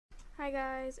Hi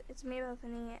guys, it's me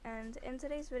Bethany, and in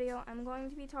today's video I'm going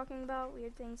to be talking about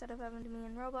weird things that have happened to me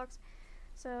in Roblox.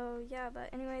 So yeah, but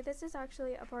anyway, this is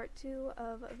actually a part 2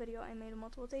 of a video I made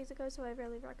multiple days ago, so I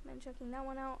really recommend checking that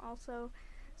one out also.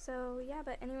 So yeah,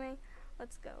 but anyway,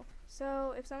 let's go.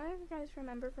 So if some of you guys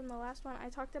remember from the last one, I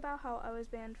talked about how I was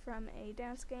banned from a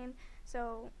dance game,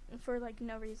 so for like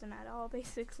no reason at all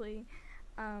basically.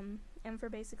 And for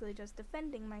basically just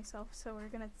defending myself. So we're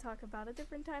gonna talk about a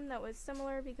different time that was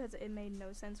similar because it made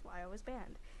no sense why I was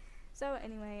banned. So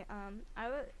anyway,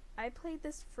 I played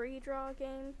this free draw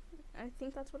game. I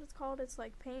think that's what it's called. It's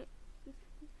like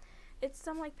it's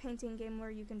some like painting game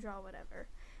where you can draw whatever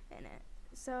in it.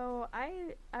 So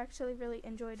I actually really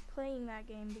enjoyed playing that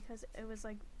game because it was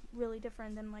like really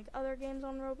different than like other games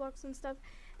on Roblox and stuff.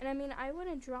 And I mean, I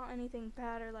wouldn't draw anything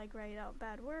bad or like write out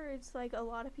bad words like a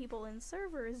lot of people in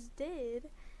servers did,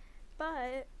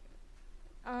 but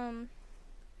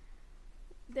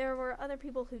there were other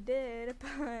people who did,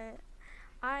 but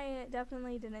I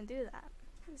definitely didn't do that.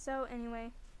 So anyway,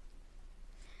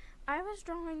 I was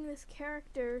drawing this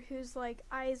character whose like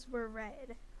eyes were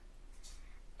red,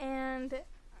 and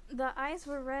the eyes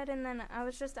were red, and then I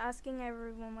was just asking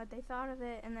everyone what they thought of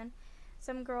it, and then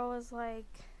some girl was like,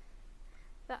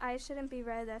 the eyes shouldn't be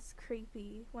red, that's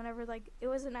creepy, whenever like it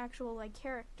was an actual like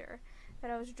character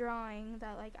that I was drawing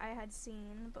that like I had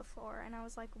seen before, and I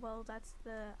was like, well, that's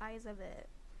the eyes of it.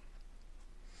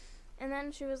 And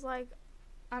then she was like,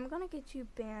 I'm gonna get you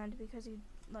banned because you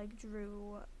like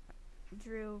drew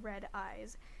red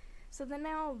eyes. So then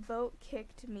now Vote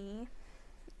kicked me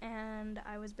and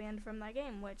I was banned from that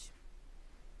game, which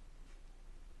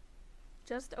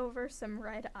just over some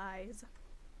red eyes.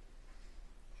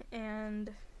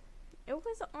 And it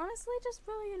was honestly just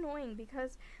really annoying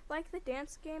because like the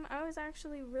dance game, I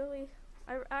actually really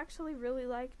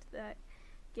liked that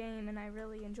game and I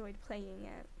really enjoyed playing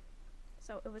it.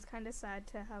 So it was kind of sad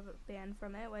to have it banned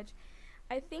from it, which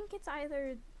I think it's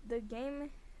either that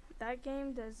game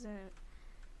doesn't,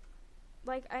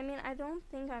 like, I mean, I don't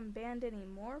think I'm banned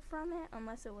anymore from it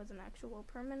unless it was an actual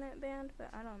permanent ban,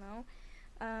 but I don't know.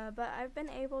 But I've been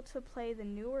able to play the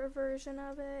newer version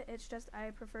of it. It's just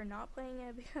I prefer not playing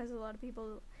it because a lot of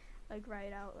people like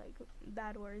write out like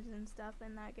bad words and stuff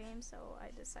in that game, so I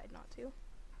decide not to.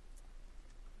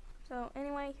 So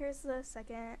anyway, here's the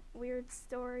second weird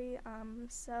story.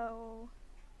 So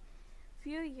a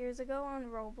few years ago on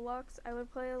Roblox, I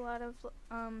would play a lot of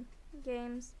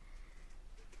games,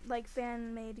 like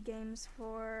fan-made games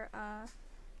for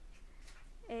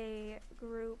a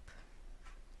group,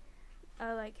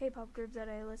 like K-pop group that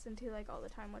I listen to like all the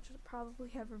time, which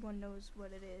probably everyone knows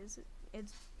what it is.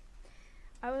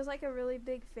 I was like a really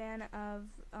big fan of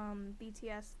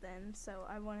BTS then, so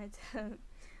I wanted to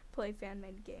play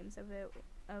fan-made games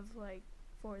like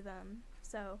for them.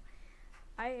 So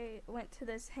I went to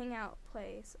this hangout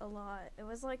place a lot. It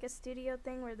was like a studio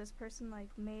thing where this person like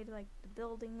made like the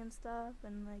building and stuff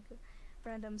and like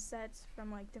random sets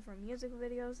from like different music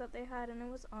videos that they had, and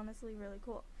it was honestly really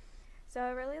cool. So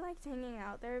I really liked hanging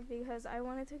out there because I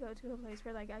wanted to go to a place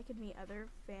where like I could meet other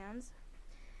fans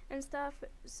and stuff.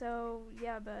 So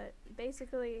yeah, but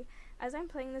basically as I'm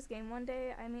playing this game one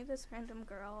day, I meet this random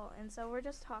girl, and so we're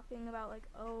just talking about like,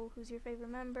 oh, who's your favorite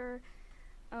member?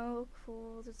 Oh,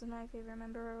 cool, this is my favorite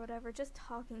member or whatever, just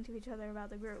talking to each other about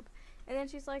the group. And then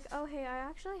she's like, oh, hey, I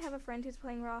actually have a friend who's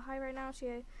playing Raw High right now.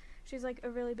 She's like a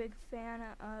really big fan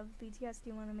of BTS. Do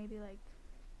you want to maybe like,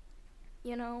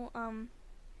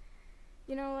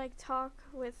 like talk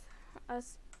with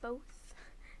us both?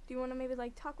 Do you want to maybe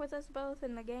like talk with us both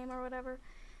in the game or whatever?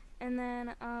 And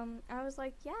then I was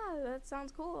like, yeah, that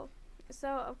sounds cool. So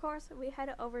of course we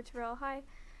head over to Real High,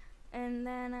 and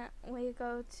then we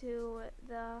go to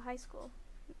the high school,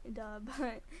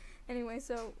 but anyway,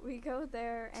 so we go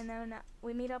there and then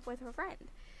we meet up with her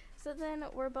friend. So then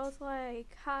we're both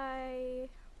like, hi,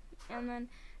 and then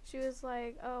she was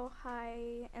like, oh,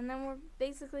 hi, and then we're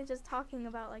basically just talking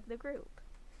about like the group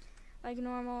like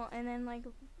normal. And then like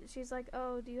she's like,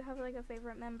 oh, do you have like a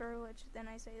favorite member? Which then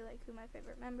I say like who my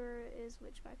favorite member is,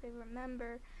 which my favorite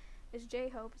member is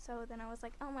J-Hope. So then I was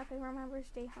like, oh, my favorite member is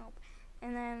J-Hope.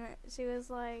 And then she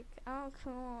was like, oh,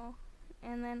 cool.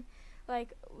 And then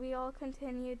like we all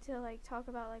continued to like talk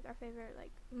about like our favorite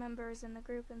like members in the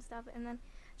group and stuff. And then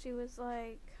she was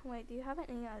like, wait, do you have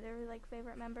any other like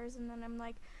favorite members? And then I'm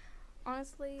like,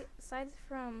 honestly, aside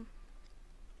from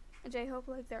J-Hope,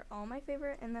 like they're all my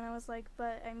favorite. And then I was like,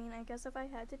 but I mean, I guess if I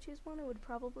had to choose one, it would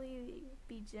probably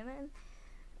be Jimin.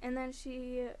 And then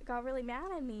she got really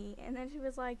mad at me, and then she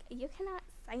was like, you cannot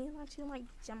say that you like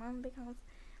Jimin because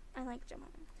I like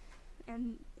Jimin.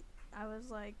 And I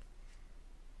was like,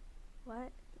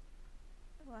 what?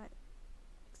 what?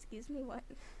 Excuse me, what?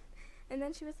 And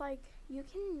then she was like, you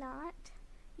cannot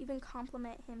even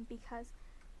compliment him because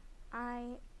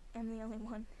I am the only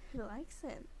one who likes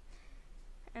him.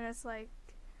 And it's like,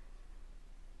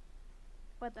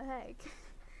 what the heck?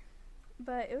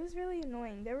 But it was really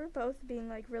annoying. They were both being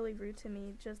like really rude to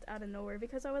me just out of nowhere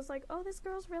because I was like, oh, this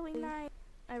girl's really nice.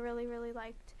 I really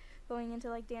liked going into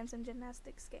like dance and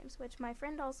gymnastics games, which my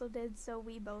friend also did, so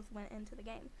we both went into the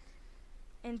game.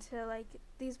 Into like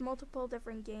these multiple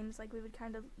different games, like we would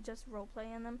kind of just role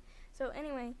play in them. So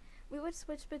anyway, we would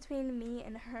switch between me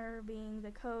and her being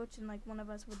the coach, and like one of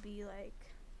us would be like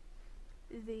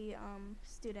the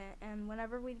student, and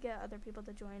whenever we'd get other people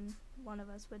to join, one of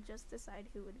us would just decide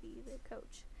who would be the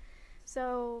coach.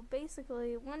 So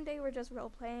basically one day we're just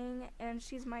role playing and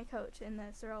she's my coach in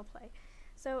this role play.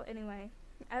 So anyway,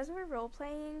 as we're role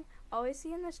playing, all we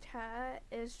see in this chat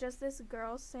is just this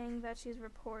girl saying that she's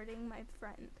reporting my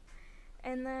friend.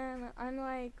 And then I'm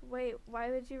like, wait,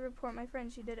 why would you report my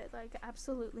friend? She did it like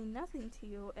absolutely nothing to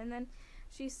you. And then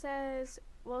she says,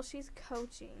 well, she's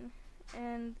coaching.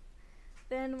 And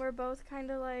then we're both kind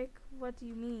of like, what do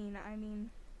you mean? I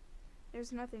mean,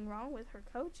 there's nothing wrong with her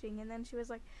coaching. And then she was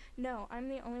like, no, I'm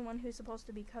the only one who's supposed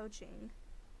to be coaching.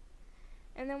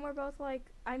 And then we're both like,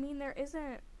 I mean, there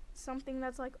isn't something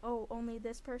that's like, oh, only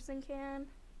this person can.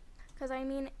 Because I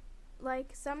mean,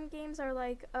 like some games are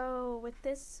like, oh, with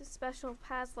this special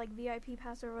pass, like VIP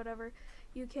pass or whatever,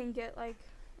 you can get like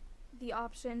the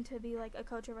option to be like a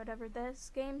coach or whatever.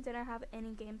 This game didn't have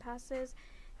any game passes,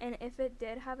 and if it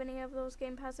did have any of those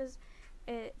game passes,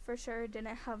 it for sure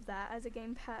didn't have that as a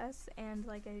game pass, and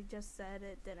like I just said,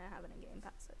 it didn't have any game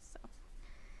passes. So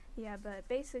yeah, but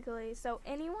basically, so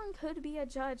anyone could be a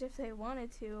judge if they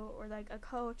wanted to, or like a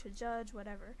coach, a judge,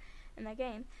 whatever, in that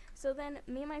game. So then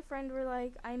me and my friend were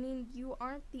like, I mean, you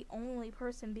aren't the only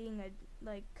person being a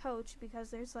like coach,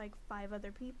 because there's like 5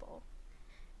 other people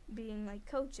being like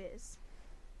coaches.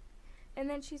 And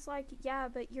then she's like, yeah,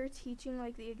 but you're teaching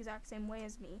like the exact same way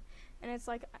as me. And it's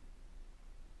like,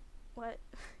 what?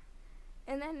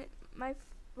 And then my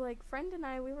like friend and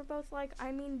I, we were both like,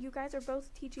 I mean, you guys are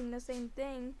both teaching the same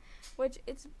thing, which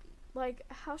it's like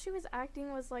how she was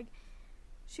acting was like,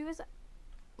 she was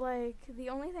like, the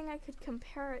only thing I could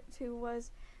compare it to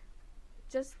was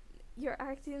just, you're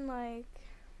acting like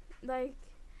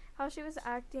how she was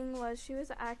acting was, she was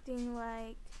acting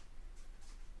like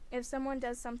if someone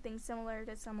does something similar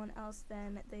to someone else,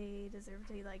 then they deserve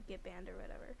to like get banned or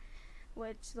whatever.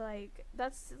 Which like,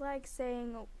 that's like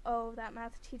saying, oh, that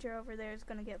math teacher over there is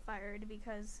gonna get fired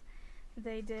because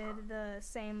they did the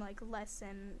same like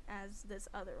lesson as this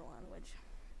other one, which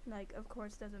like of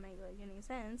course doesn't make like any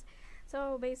sense.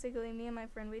 So basically me and my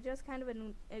friend, we just kind of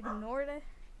ignored it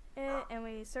and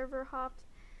we server hopped,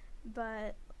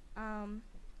 but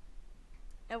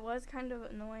it was kind of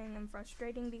annoying and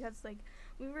frustrating because like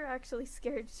we were actually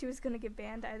scared she was gonna get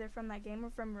banned either from that game or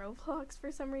from Roblox for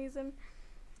some reason.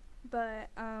 But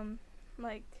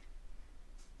like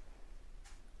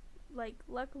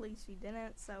luckily she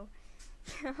didn't, so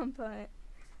yeah. But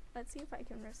let's see if I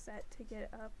can reset to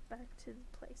get up back to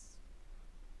the place.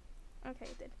 Okay,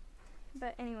 it did.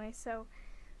 But anyway, so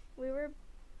we were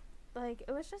like,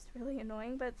 it was just really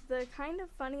annoying, but the kind of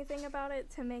funny thing about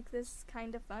it, to make this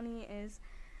kind of funny, is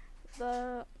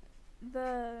the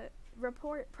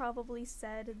report probably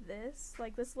said this,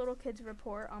 like this little kid's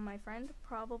report on my friend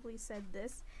probably said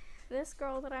this: this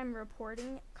girl that I'm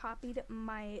reporting copied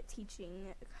my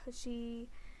teaching. She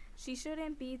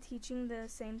shouldn't be teaching the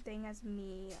same thing as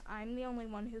me. I'm the only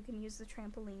one who can use the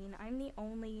trampoline. I'm the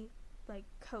only like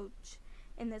coach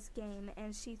in this game,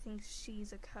 and she thinks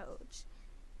she's a coach.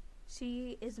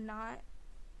 She is not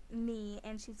me,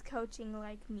 and she's coaching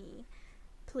like me.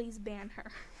 Please ban her.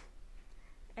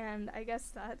 And I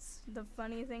guess that's the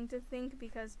funny thing to think,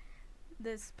 because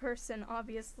this person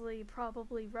obviously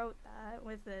probably wrote that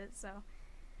with it. So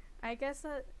I guess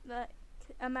that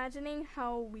imagining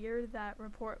how weird that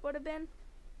report would have been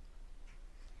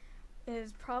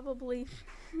is probably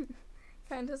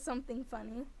kind of something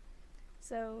funny.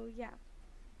 So yeah.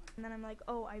 And then I'm like,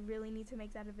 oh, I really need to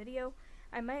make that a video.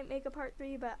 I might make a part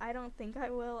 3, but I don't think I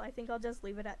will. I think I'll just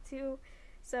leave it at 2.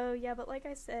 So yeah, but like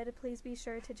I said, please be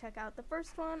sure to check out the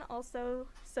first one also,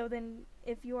 so then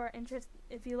if you are interested,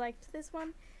 if you liked this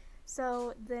one,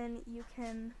 so then you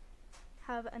can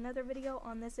have another video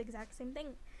on this exact same thing.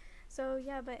 So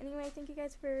yeah, but anyway, thank you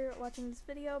guys for watching this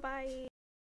video. Bye!